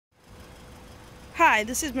Hi,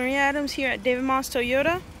 this is Maria Adams here at David Moss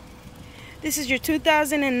Toyota. This is your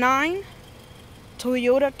 2009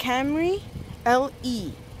 Toyota Camry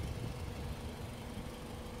LE.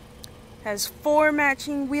 Has 4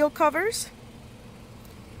 matching wheel covers.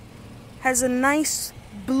 Has a nice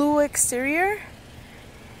blue exterior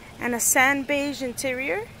and a sand beige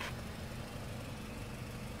interior.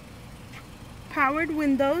 Powered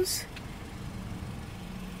windows.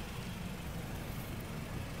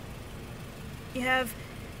 You have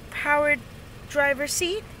powered driver's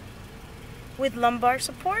seat with lumbar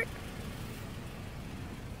support.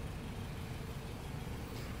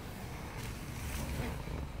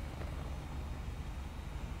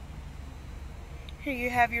 Here you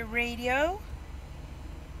have your radio,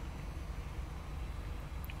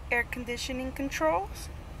 air conditioning controls,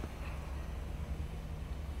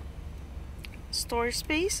 storage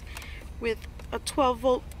space with a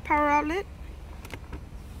 12-volt power outlet,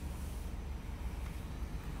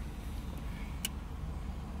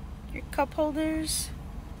 your cup holders,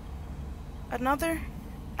 another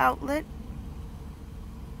outlet,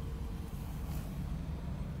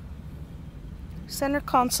 center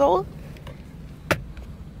console,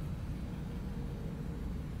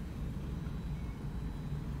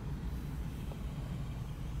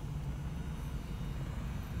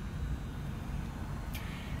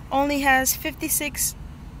 only has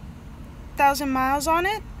 56,000 miles on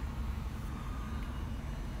it.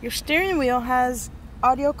 Your steering wheel has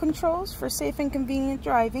audio controls for safe and convenient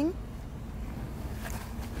driving.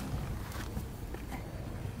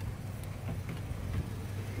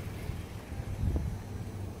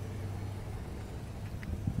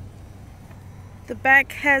 The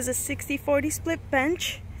back has a 60-40 split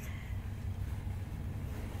bench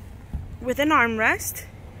with an armrest.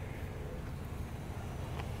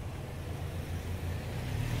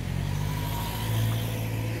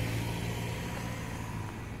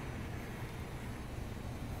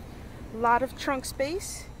 A lot of trunk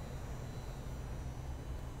space.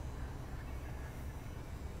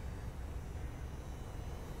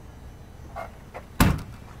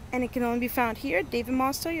 And it can only be found here at David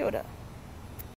Moss Toyota.